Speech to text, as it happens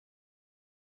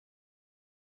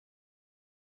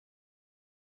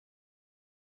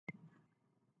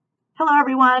Hello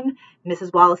everyone,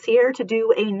 Mrs. Wallace here to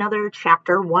do another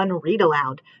Chapter 1 Read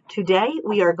Aloud. Today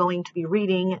we are going to be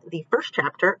reading the first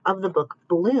chapter of the book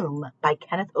Bloom by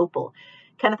Kenneth Oppel.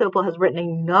 Kenneth Oppel has written a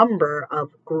number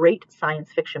of great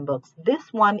science fiction books.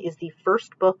 This one is the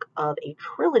first book of a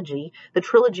trilogy. The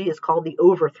trilogy is called The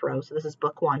Overthrow, so this is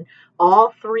book 1.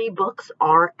 All 3 books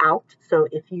are out, so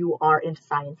if you are into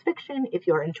science fiction, if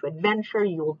you're into adventure,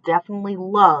 you will definitely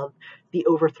love the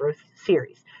Overthrow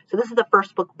series. So this is the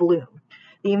first book, Bloom.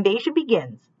 The invasion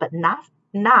begins, but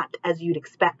not as you'd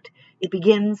expect. It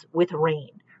begins with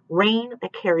rain. Rain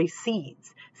that carries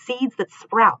seeds. Seeds that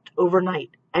sprout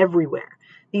overnight everywhere.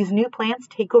 These new plants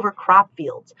take over crop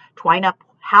fields, twine up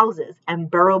houses,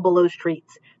 and burrow below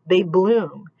streets. They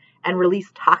bloom and release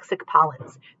toxic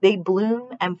pollens. They bloom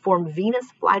and form Venus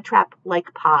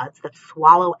flytrap-like pods that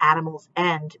swallow animals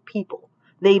and people.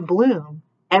 They bloom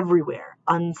everywhere,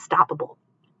 unstoppable.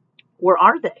 Or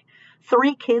are they?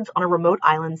 3 kids on a remote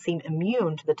island seem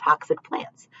immune to the toxic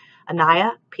plants.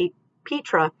 Anaya,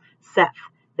 Petra, Seth.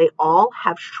 They all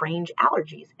have strange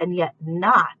allergies, and yet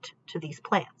not to these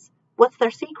plants. What's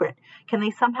their secret? Can they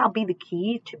somehow be the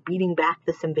key to beating back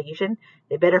this invasion?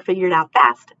 They better figure it out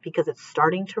fast because it's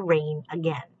starting to rain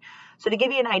again. So to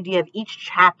give you an idea of each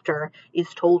chapter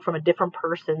is told from a different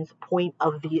person's point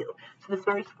of view. So this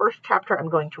very first chapter I'm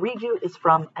going to read you is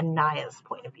from Anaya's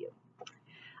point of view.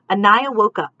 Anaya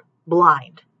woke up,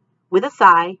 blind. With a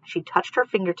sigh, she touched her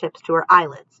fingertips to her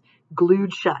eyelids,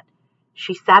 glued shut.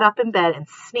 She sat up in bed and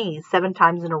sneezed 7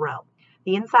 times in a row.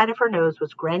 The inside of her nose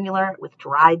was granular with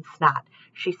dried snot.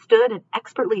 She stood and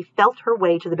expertly felt her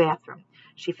way to the bathroom.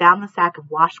 She found the sack of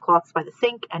washcloths by the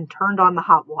sink and turned on the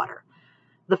hot water.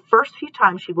 The first few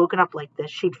times she'd woken up like this,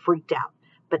 she'd freaked out.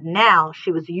 But now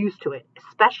she was used to it,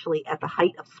 especially at the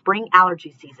height of spring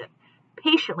allergy season.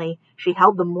 Patiently, she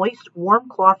held the moist, warm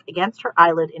cloth against her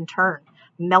eyelid in turn,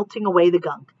 melting away the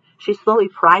gunk. She slowly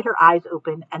pried her eyes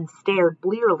open and stared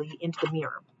blearily into the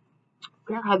mirror.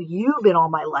 "Where have you been all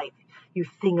my life, you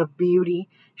thing of beauty?"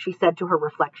 she said to her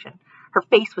reflection. Her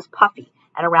face was puffy,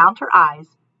 and around her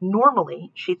eyes,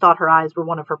 normally she thought her eyes were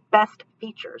one of her best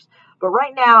features, but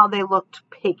right now they looked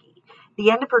piggy.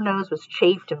 The end of her nose was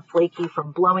chafed and flaky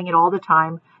from blowing it all the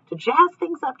time. To jazz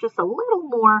things up just a little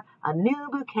more, a new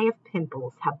bouquet of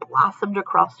pimples had blossomed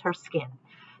across her skin.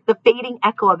 The fading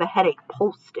echo of a headache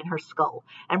pulsed in her skull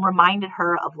and reminded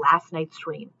her of last night's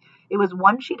dream. It was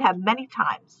one she'd had many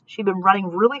times. She'd been running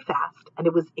really fast, and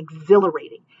it was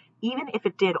exhilarating, even if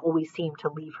it did always seem to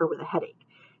leave her with a headache.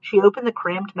 She opened the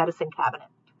crammed medicine cabinet.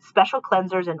 Special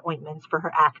cleansers and ointments for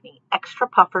her acne, extra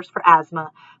puffers for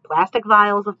asthma, plastic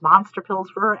vials of monster pills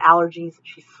for her allergies.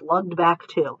 She slugged back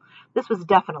too. This was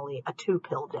definitely a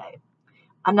 2-pill day.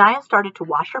 Anaya started to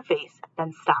wash her face,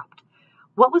 then stopped.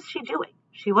 What was she doing?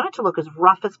 She wanted to look as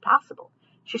rough as possible.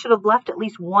 She should have left at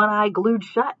least one eye glued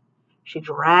shut. She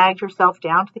dragged herself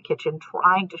down to the kitchen,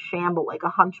 trying to shamble like a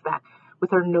hunchback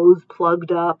with her nose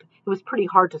plugged up. It was pretty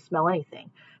hard to smell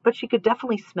anything, but she could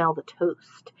definitely smell the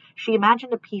toast. She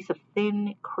imagined a piece of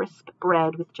thin, crisp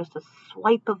bread with just a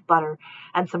swipe of butter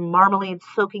and some marmalade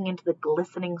soaking into the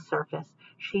glistening surface.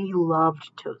 She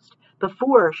loved toast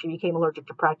before she became allergic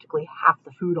to practically half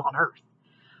the food on Earth.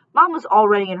 Mom was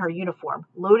already in her uniform,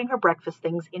 loading her breakfast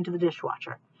things into the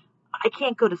dishwasher. "I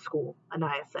can't go to school,"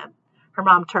 Anaya said. Her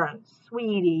mom turned.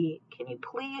 "Sweetie, can you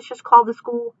please just call the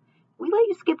school? We let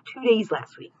you skip 2 days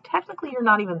last week. Technically, you're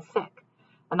not even sick."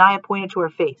 Anaya pointed to her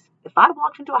face. "If I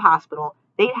walked into a hospital,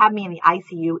 they'd have me in the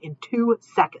ICU in 2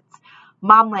 seconds.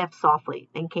 Mom laughed softly,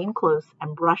 then came close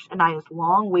and brushed Anaya's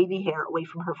long, wavy hair away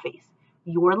from her face.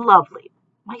 "You're lovely."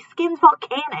 "My skin's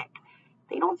volcanic."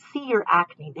 "They don't see your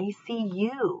acne. They see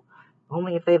you."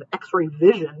 "Only if they have X-ray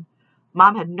vision."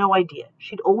 Mom had no idea.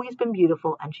 She'd always been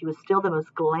beautiful, and she was still the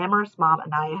most glamorous mom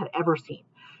Anaya had ever seen.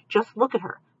 Just look at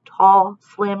her. Tall,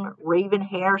 slim, raven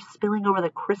hair spilling over the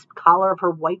crisp collar of her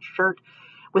white shirt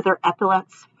with her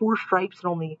epaulets, 4 stripes,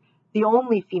 and the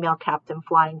only female captain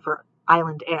flying for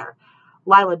Island Air.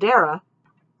 Lila Dara,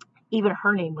 even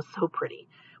her name was so pretty.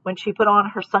 When she put on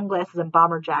her sunglasses and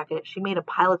bomber jacket, she made a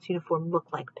pilot's uniform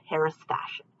look like Paris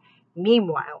fashion.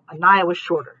 Meanwhile, Anaya was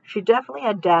shorter. She definitely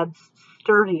had Dad's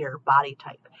sturdier body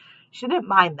type. She didn't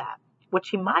mind that. What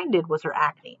she minded was her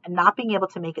acne and not being able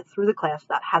to make it through the class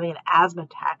without having an asthma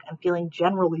attack and feeling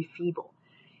generally feeble.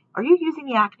 "Are you using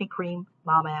the acne cream?"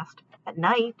 Mom asked. "At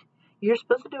night. You're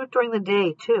supposed to do it during the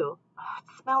day, too." "Oh,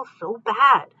 it smells so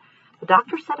bad." "The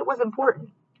doctor said it was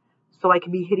important." "So I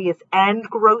can be hideous and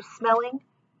gross smelling?"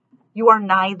 "You are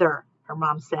neither," her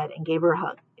mom said and gave her a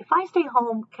hug. "If I stay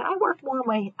home, I can work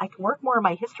more on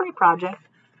my history project."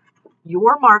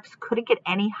 "Your marks couldn't get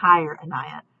any higher,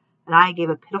 Anaya." Anaya gave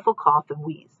a pitiful cough and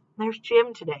wheeze. There's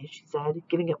Jim today, she said,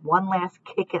 giving it one last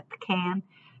kick at the can.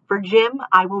 For Jim,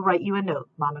 I will write you a note,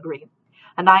 Mom agreed.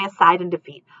 Anaya sighed in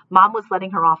defeat. Mom was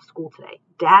letting her off school today.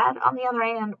 Dad, on the other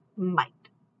hand, might.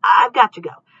 I've got to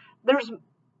go.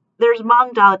 There's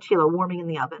mung dal chilo warming in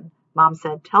the oven, Mom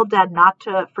said. Tell Dad not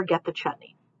to forget the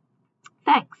chutney.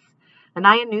 Thanks.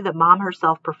 Anaya knew that Mom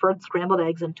herself preferred scrambled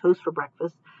eggs and toast for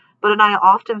breakfast, but Anaya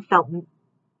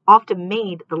often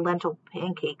made the lentil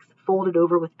pancakes folded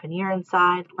over with paneer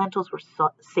inside. Lentils were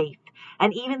safe,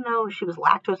 and even though she was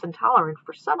lactose intolerant,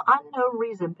 for some unknown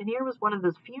reason, paneer was one of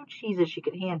those few cheeses she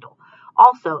could handle.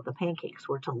 Also, the pancakes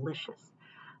were delicious.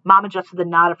 Mom adjusted the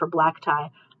knot of her black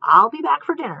tie. I'll be back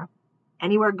for dinner.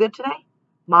 Anywhere good today?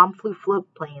 Mom flew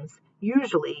float planes,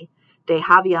 usually de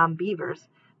Havilland Beavers.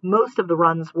 Most of the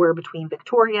runs were between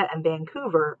Victoria and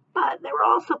Vancouver, but there were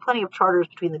also plenty of charters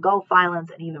between the Gulf Islands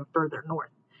and even further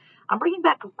north. I'm bringing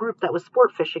back a group that was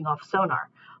sport fishing off sonar.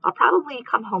 I'll probably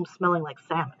come home smelling like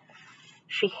salmon.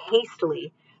 She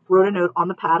hastily wrote a note on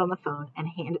the pad by the phone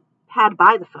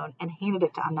and handed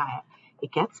it to Anaya.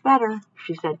 It gets better,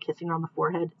 she said, kissing her on the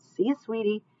forehead. See you,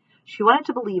 sweetie. She wanted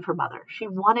to believe her mother. She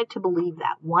wanted to believe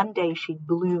that one day she'd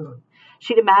bloom.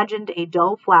 She'd imagined a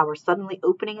dull flower suddenly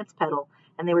opening its petal,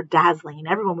 and they were dazzling, and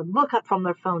everyone would look up from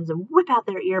their phones and whip out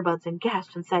their earbuds and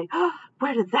gasp and say, oh,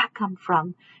 where did that come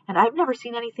from? And I've never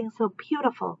seen anything so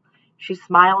beautiful. She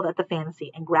smiled at the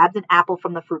fantasy and grabbed an apple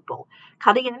from the fruit bowl.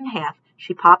 Cutting it in half,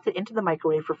 she popped it into the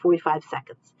microwave for 45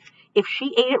 seconds. If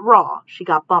she ate it raw, she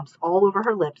got bumps all over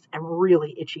her lips and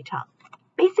really itchy tongue.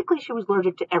 Basically, she was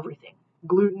allergic to everything.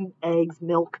 Gluten, eggs,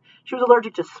 milk. She was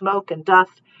allergic to smoke and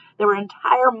dust. There were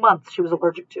entire months she was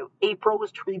allergic to. April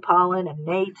was tree pollen, and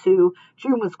May too.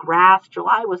 June was grass.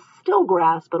 July was still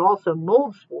grass, but also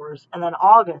mold spores. And then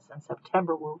August and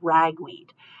September were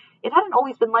ragweed. It hadn't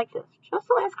always been like this, just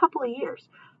the last couple of years.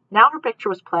 Now her picture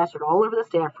was plastered all over the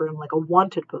staff room like a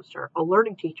wanted poster,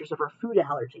 alerting teachers of her food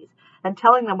allergies and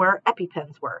telling them where her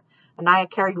EpiPens were. Anaya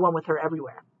carried one with her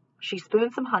everywhere. She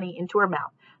spooned some honey into her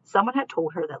mouth. Someone had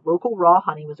told her that local raw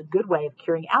honey was a good way of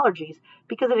curing allergies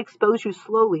because it exposed you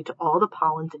slowly to all the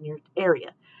pollens in your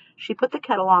area. She put the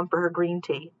kettle on for her green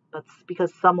tea, but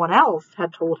because someone else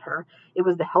had told her it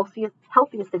was the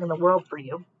healthiest thing in the world for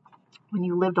you when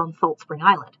you lived on Salt Spring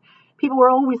Island. People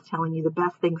were always telling you the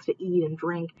best things to eat and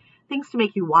drink, things to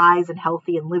make you wise and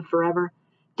healthy and live forever.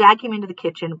 Dad came into the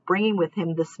kitchen, bringing with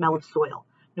him the smell of soil.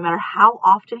 No matter how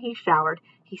often he showered,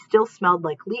 he still smelled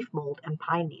like leaf mold and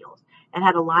pine needles, and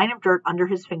had a line of dirt under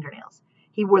his fingernails.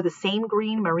 He wore the same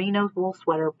green merino wool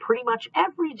sweater pretty much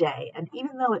every day, and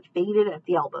even though it faded at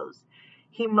the elbows,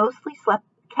 he mostly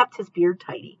kept his beard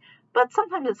tidy, but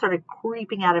sometimes it started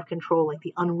creeping out of control like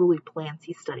the unruly plants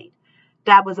he studied.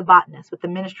 Dad was a botanist with the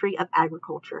Ministry of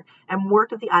Agriculture and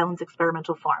worked at the island's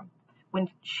experimental farm. When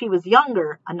she was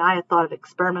younger, Anaya thought of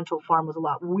experimental farm was a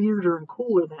lot weirder and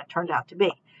cooler than it turned out to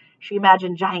be. She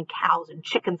imagined giant cows and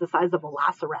chickens the size of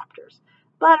velociraptors.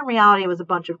 But in reality, it was a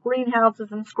bunch of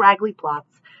greenhouses and scraggly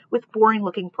plots with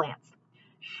boring-looking plants.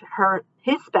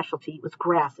 His specialty was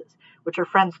grasses, which her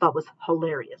friends thought was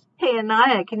hilarious. Hey,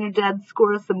 Anaya, can your dad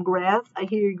score us some grass? I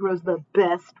hear he grows the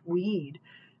best weed.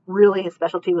 Really, his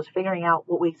specialty was figuring out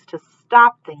what ways to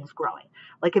stop things growing,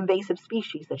 like invasive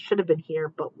species that shouldn't have been here,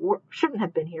 but were,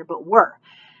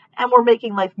 and were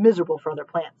making life miserable for other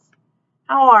plants.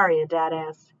 How are you? Dad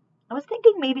asked. I was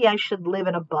thinking maybe I should live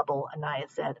in a bubble, Anaya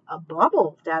said. A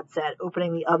bubble? Dad said,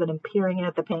 opening the oven and peering in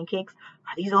at the pancakes.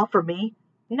 Are these all for me?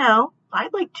 No,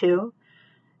 I'd like two.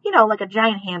 You know, like a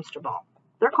giant hamster ball.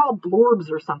 They're called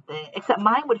blorbs or something, except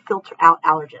mine would filter out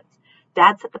allergens.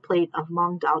 Dad set the plate of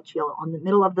mung dal chilo on the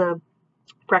middle of the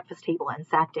breakfast table and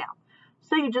sat down.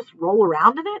 So you just roll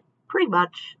around in it? Pretty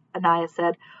much, Anaya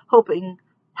said, helping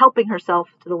herself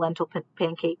to the lentil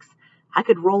pancakes. I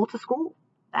could roll to school.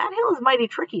 That hill is mighty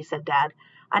tricky, said Dad.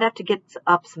 I'd have to get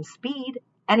up some speed.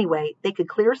 Anyway, they could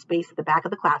clear space at the back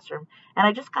of the classroom, and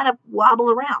I just kind of wobble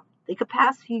around. They could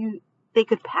pass you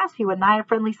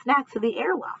Anaya-friendly snacks in the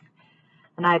airlock.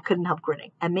 And I couldn't help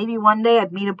grinning. And maybe one day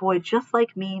I'd meet a boy just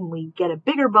like me, and we'd get a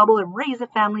bigger bubble and raise a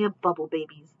family of bubble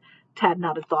babies. Dad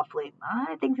nodded thoughtfully.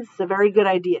 I think this is a very good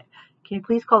idea. Can you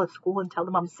please call the school and tell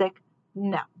them I'm sick?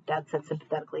 No, Dad said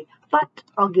sympathetically, but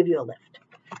I'll give you a lift.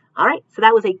 All right, so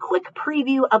that was a quick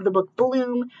preview of the book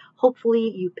Bloom.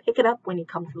 Hopefully you pick it up when you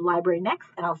come to the library next,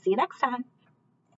 and I'll see you next time.